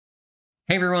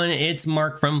Hey everyone, it's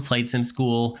Mark from Flight Sim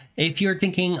School. If you're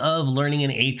thinking of learning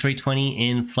an A320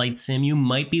 in Flight Sim, you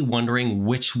might be wondering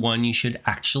which one you should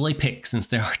actually pick, since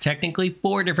there are technically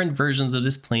 4 different versions of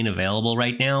this plane available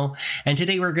right now. And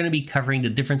today we're going to be covering the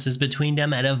differences between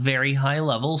them at a very high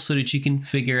level so that you can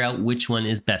figure out which one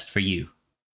is best for you.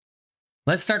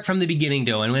 Let's start from the beginning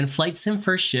though, and when Flight Sim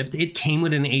first shipped, it came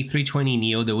with an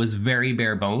A320neo that was very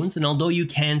bare bones, and although you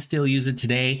can still use it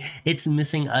today, it's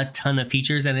missing a ton of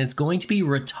features and it's going to be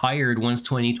retired once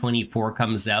 2024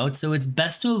 comes out, so it's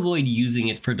best to avoid using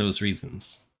it for those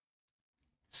reasons.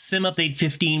 Sim Update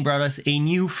 15 brought us a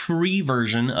new free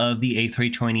version of the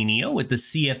A320neo with the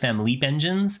CFM LEAP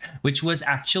engines, which was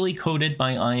actually coded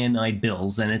by INI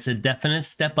builds, and it's a definite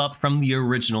step up from the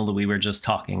original that we were just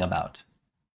talking about.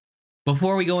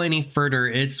 Before we go any further,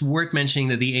 it's worth mentioning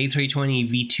that the A320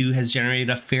 V2 has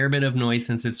generated a fair bit of noise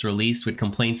since its release, with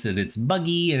complaints that it's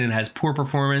buggy and it has poor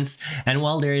performance, and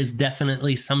while there is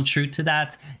definitely some truth to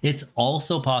that, it's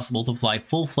also possible to fly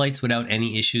full flights without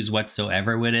any issues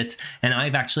whatsoever with it, and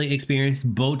I've actually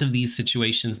experienced both of these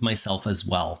situations myself as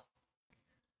well.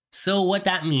 So what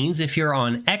that means, if you're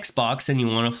on Xbox and you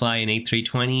want to fly an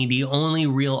A320, the only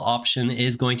real option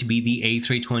is going to be the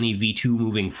A320 V2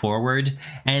 moving forward.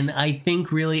 And I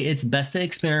think really it's best to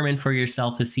experiment for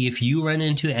yourself to see if you run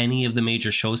into any of the major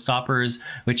showstoppers,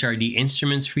 which are the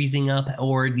instruments freezing up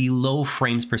or the low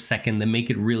frames per second that make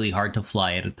it really hard to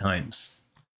fly at times.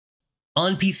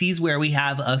 On PCs, where we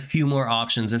have a few more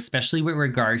options, especially with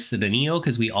regards to the Neo,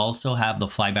 because we also have the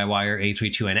FlyByWire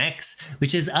A32NX,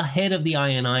 which is ahead of the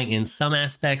INI in some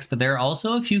aspects, but there are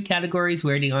also a few categories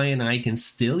where the INI can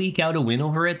still eke out a win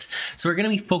over it. So we're going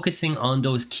to be focusing on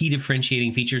those key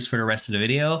differentiating features for the rest of the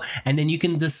video, and then you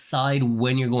can decide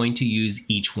when you're going to use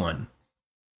each one.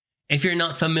 If you're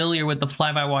not familiar with the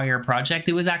FlyByWire project,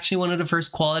 it was actually one of the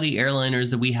first quality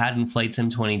airliners that we had in Flight Sim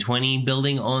 2020,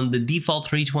 building on the default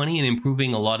 320 and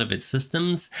improving a lot of its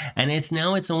systems, and it's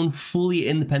now its own fully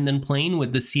independent plane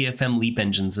with the CFM LEAP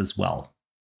engines as well.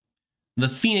 The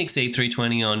Fenix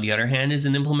A320, on the other hand, is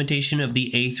an implementation of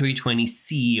the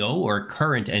A320CEO, or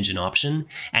current engine option,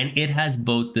 and it has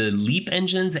both the LEAP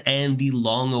engines and the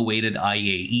long-awaited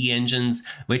IAE engines,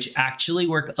 which actually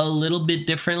work a little bit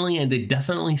differently, and they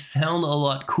definitely sound a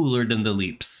lot cooler than the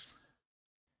LEAPs.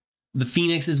 The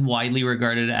Fenix is widely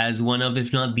regarded as one of,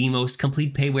 if not the most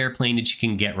complete pay airplane that you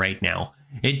can get right now.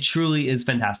 It truly is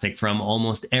fantastic from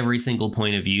almost every single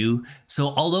point of view. So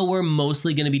although we're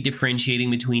mostly going to be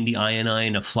differentiating between the INI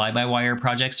and the fly-by-wire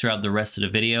projects throughout the rest of the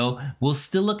video, we'll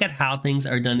still look at how things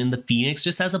are done in the Fenix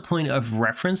just as a point of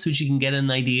reference, which you can get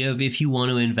an idea of if you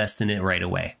want to invest in it right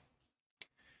away.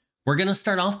 We're going to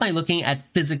start off by looking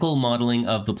at physical modeling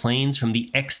of the planes from the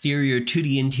exterior to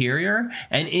the interior,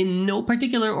 and in no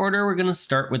particular order, we're going to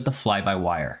start with the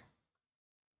fly-by-wire.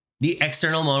 The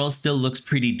external model still looks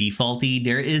pretty defaulty.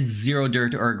 There is zero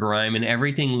dirt or grime and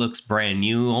everything looks brand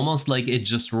new, almost like it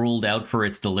just rolled out for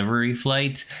its delivery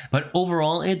flight. But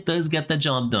overall, it does get the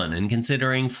job done, and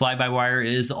considering Fly-by-Wire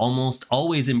is almost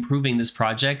always improving this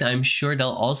project, I'm sure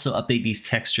they'll also update these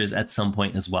textures at some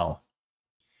point as well.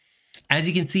 As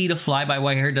you can see, the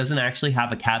fly-by-wire doesn't actually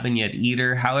have a cabin yet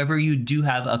either. However, you do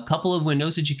have a couple of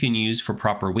windows that you can use for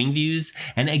proper wing views.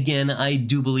 And again, I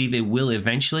do believe it will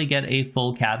eventually get a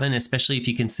full cabin, especially if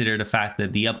you consider the fact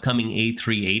that the upcoming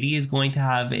A380 is going to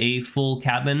have a full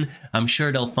cabin. I'm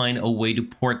sure they'll find a way to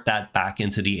port that back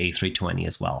into the A320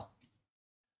 as well.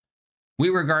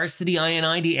 With regards to the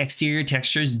INI, the exterior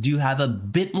textures do have a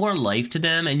bit more life to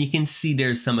them, and you can see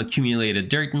there's some accumulated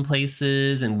dirt in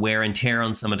places and wear and tear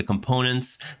on some of the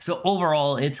components, so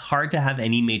overall it's hard to have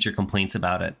any major complaints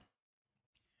about it.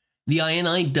 The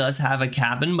INI does have a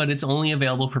cabin, but it's only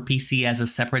available for PC as a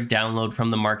separate download from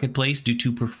the marketplace due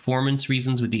to performance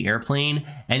reasons with the airplane,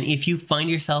 and if you find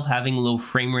yourself having low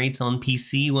frame rates on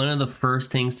PC, one of the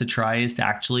first things to try is to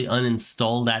actually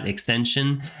uninstall that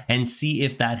extension and see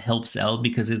if that helps out,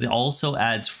 because it also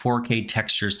adds 4K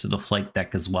textures to the flight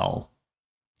deck as well.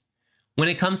 When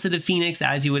it comes to the Fenix,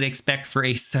 as you would expect for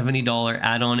a $70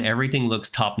 add-on, everything looks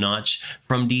top-notch,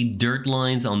 from the dirt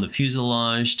lines on the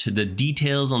fuselage to the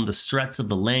details on the struts of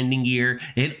the landing gear.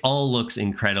 It all looks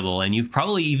incredible, and you've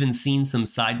probably even seen some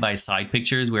side-by-side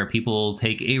pictures where people will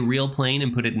take a real plane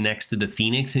and put it next to the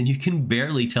Fenix, and you can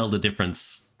barely tell the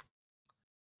difference.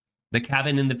 The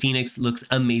cabin in the Fenix looks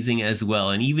amazing as well,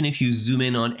 and even if you zoom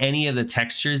in on any of the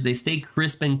textures, they stay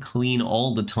crisp and clean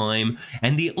all the time,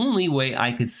 and the only way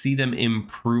I could see them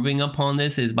improving upon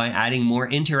this is by adding more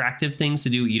interactive things to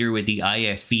do either with the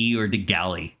IFE or the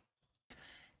galley.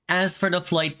 As for the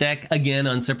flight deck, again,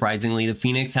 unsurprisingly, the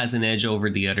Fenix has an edge over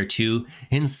the other two.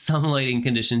 In some lighting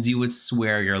conditions, you would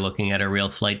swear you're looking at a real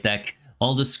flight deck.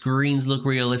 All the screens look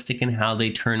realistic in how they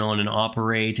turn on and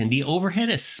operate, and the overhead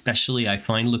especially I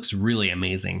find looks really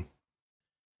amazing.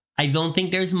 I don't think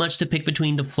there's much to pick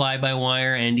between the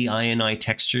fly-by-wire and the INI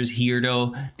textures here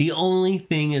though. The only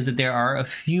thing is that there are a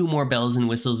few more bells and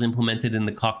whistles implemented in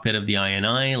the cockpit of the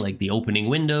INI, like the opening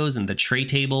windows and the tray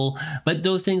table, but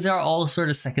those things are all sort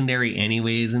of secondary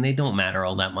anyways and they don't matter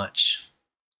all that much.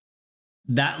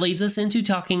 That leads us into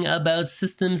talking about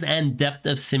systems and depth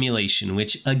of simulation,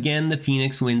 which again the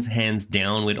Fenix wins hands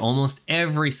down, with almost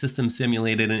every system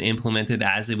simulated and implemented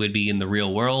as it would be in the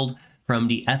real world. From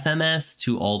the FMS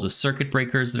to all the circuit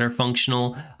breakers that are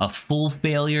functional, a full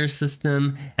failure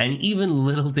system, and even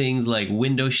little things like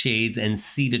window shades and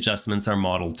seat adjustments are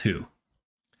modeled too.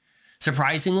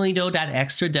 Surprisingly though, that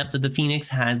extra depth that the Fenix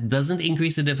has doesn't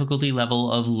increase the difficulty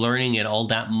level of learning it all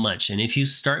that much, and if you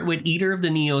start with either of the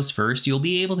Neos first, you'll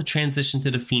be able to transition to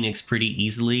the Fenix pretty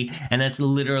easily, and that's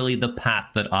literally the path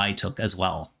that I took as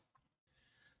well.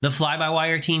 The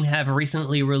Fly-by-Wire team have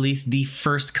recently released the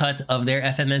first cut of their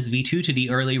FMS V2 to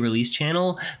the early release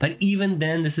channel, but even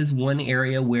then this is one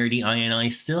area where the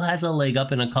INI still has a leg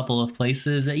up in a couple of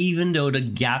places, even though the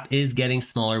gap is getting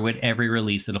smaller with every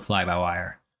release of the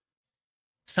Fly-by-Wire.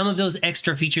 Some of those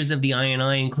extra features of the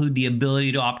INI include the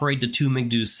ability to operate the two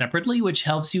McDoos separately, which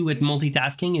helps you with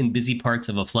multitasking in busy parts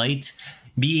of a flight.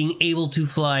 Being able to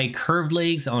fly curved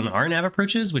legs on RNAV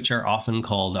approaches, which are often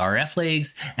called RF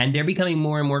legs, and they're becoming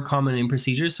more and more common in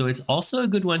procedures, so it's also a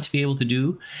good one to be able to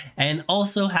do. And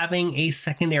also having a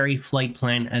secondary flight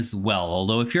plan as well,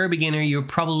 although if you're a beginner, you're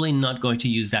probably not going to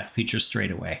use that feature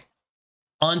straight away.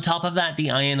 On top of that, the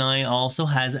INI also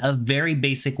has a very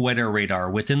basic weather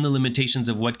radar within the limitations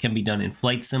of what can be done in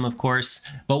flight sim, of course.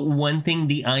 But one thing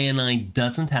the INI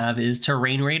doesn't have is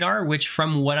terrain radar, which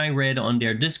from what I read on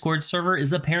their Discord server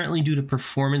is apparently due to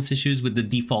performance issues with the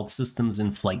default systems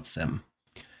in flight sim.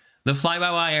 The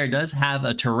Fly-by-Wire does have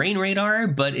a terrain radar,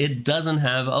 but it doesn't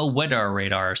have a weather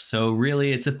radar, so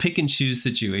really it's a pick and choose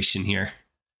situation here.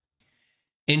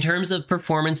 In terms of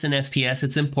performance and FPS,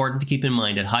 it's important to keep in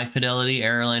mind that high-fidelity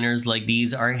airliners like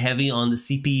these are heavy on the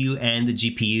CPU and the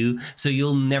GPU, so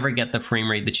you'll never get the frame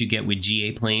rate that you get with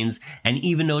GA planes, and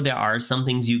even though there are some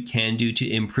things you can do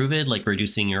to improve it, like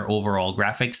reducing your overall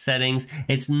graphics settings,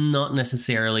 it's not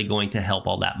necessarily going to help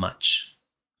all that much.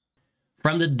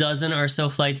 From the dozen or so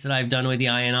flights that I've done with the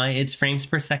INI, its frames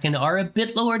per second are a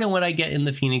bit lower than what I get in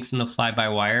the Fenix and the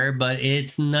Fly-by-Wire, but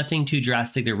it's nothing too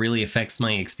drastic that really affects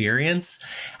my experience.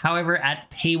 However,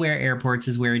 at payware airports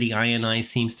is where the INI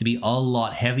seems to be a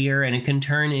lot heavier, and it can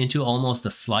turn into almost a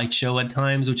slideshow at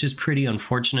times, which is pretty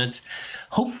unfortunate.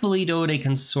 Hopefully though, they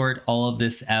can sort all of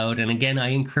this out, and again, I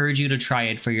encourage you to try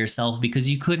it for yourself because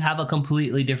you could have a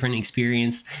completely different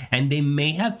experience, and they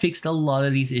may have fixed a lot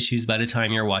of these issues by the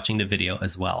time you're watching the video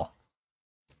as well.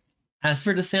 As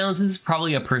for the sounds, this is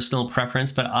probably a personal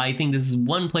preference, but I think this is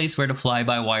one place where the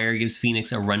Fly-by-Wire gives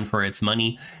Fenix a run for its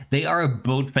money. They are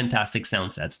both fantastic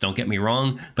sound sets, don't get me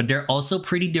wrong, but they're also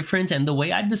pretty different, and the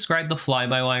way I'd describe the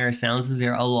Fly-by-Wire sounds is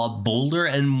they're a lot bolder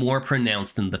and more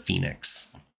pronounced than the Fenix.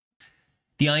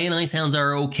 The INI sounds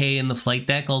are okay in the flight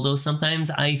deck, although sometimes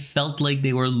I felt like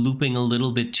they were looping a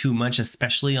little bit too much,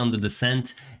 especially on the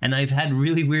descent, and I've had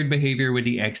really weird behavior with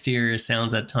the exterior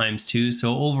sounds at times too,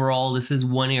 so overall this is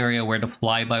one area where the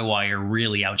Fly-by-Wire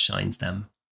really outshines them.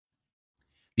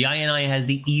 The INI has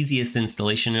the easiest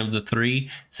installation of the three,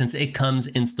 since it comes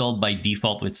installed by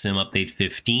default with Sim Update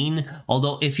 15,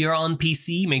 although if you're on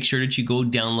PC, make sure that you go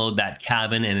download that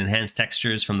cabin and enhanced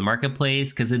textures from the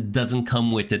marketplace, because it doesn't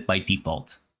come with it by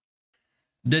default.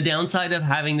 The downside of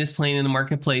having this plane in the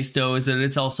marketplace though is that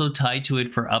it's also tied to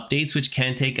it for updates, which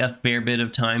can take a fair bit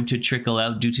of time to trickle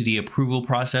out due to the approval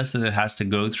process that it has to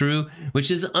go through,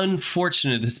 which is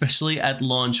unfortunate, especially at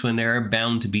launch when there are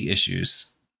bound to be issues.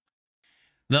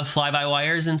 The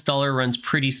Fly-by-Wire's installer runs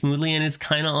pretty smoothly, and it's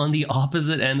kind of on the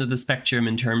opposite end of the spectrum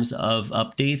in terms of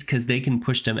updates because they can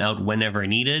push them out whenever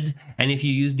needed. And if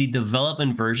you use the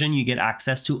development version, you get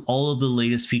access to all of the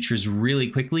latest features really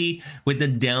quickly, with the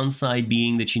downside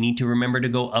being that you need to remember to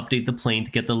go update the plane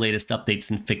to get the latest updates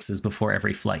and fixes before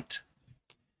every flight.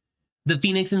 The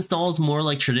Fenix installs more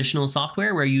like traditional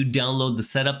software where you download the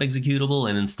setup executable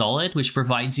and install it, which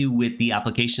provides you with the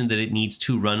application that it needs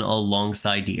to run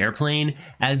alongside the airplane,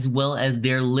 as well as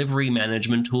their livery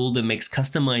management tool that makes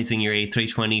customizing your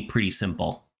A320 pretty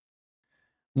simple.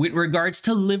 With regards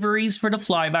to liveries for the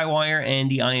Fly-by-Wire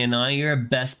and the INI, your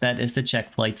best bet is to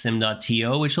check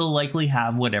flightsim.to, which will likely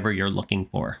have whatever you're looking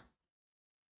for.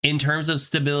 In terms of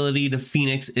stability, the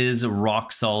Fenix is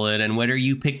rock solid, and whether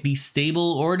you pick the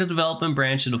stable or the development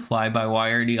branch of the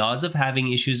Fly-by-Wire, the odds of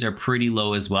having issues are pretty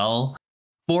low as well.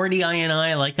 For the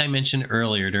INI, like I mentioned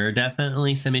earlier, there are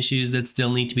definitely some issues that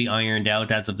still need to be ironed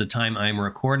out as of the time I'm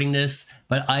recording this,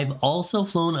 but I've also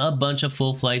flown a bunch of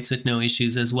full flights with no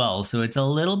issues as well, so it's a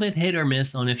little bit hit or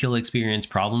miss on if you'll experience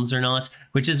problems or not,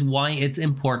 which is why it's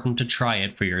important to try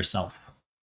it for yourself.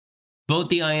 Both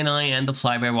the INI and the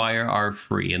fly-by-wire are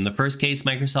free. In the first case,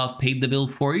 Microsoft paid the bill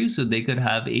for you so they could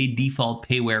have a default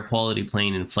payware quality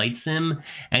plane in Flight Sim.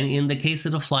 And in the case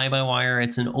of the fly-by-wire,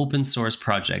 it's an open source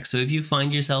project. So if you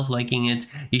find yourself liking it,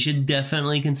 you should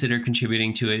definitely consider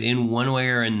contributing to it in one way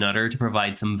or another to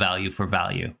provide some value for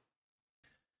value.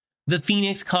 The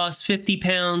Fenix costs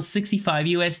 £50, 65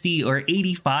 USD, or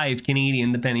 85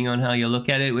 Canadian, depending on how you look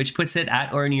at it, which puts it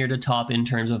at or near the top in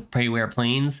terms of payware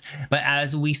planes. But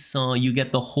as we saw, you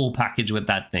get the whole package with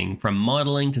that thing, from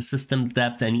modeling to systems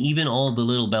depth and even all the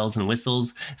little bells and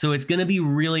whistles. So it's going to be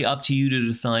really up to you to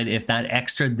decide if that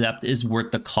extra depth is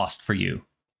worth the cost for you.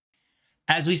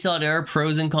 As we saw, there are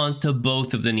pros and cons to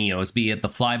both of the Neos, be it the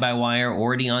fly-by-wire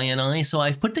or the INI, so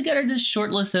I've put together this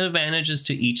short list of advantages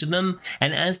to each of them,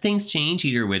 and as things change,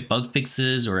 either with bug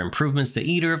fixes or improvements to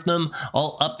either of them,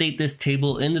 I'll update this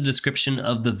table in the description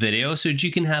of the video so that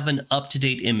you can have an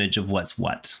up-to-date image of what's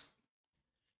what.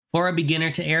 For a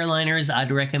beginner to airliners,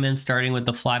 I'd recommend starting with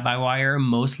the fly-by-wire,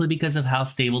 mostly because of how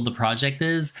stable the project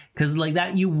is, because like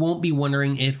that you won't be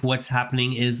wondering if what's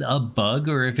happening is a bug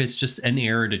or if it's just an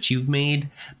error that you've made.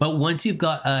 But once you've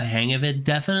got a hang of it,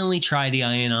 definitely try the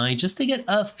INI just to get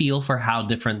a feel for how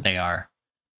different they are.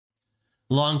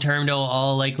 Long term though,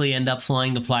 I'll likely end up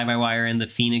flying the fly-by-wire and the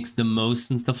Fenix the most,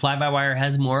 since the fly-by-wire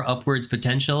has more upwards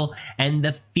potential, and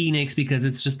the Fenix because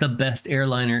it's just the best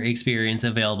airliner experience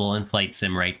available in Flight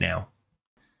Sim right now.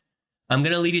 I'm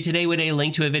going to leave you today with a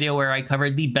link to a video where I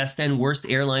covered the best and worst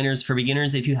airliners for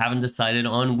beginners if you haven't decided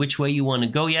on which way you want to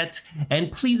go yet.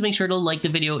 And please make sure to like the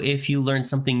video if you learned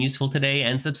something useful today,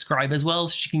 and subscribe as well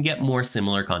so you can get more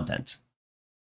similar content.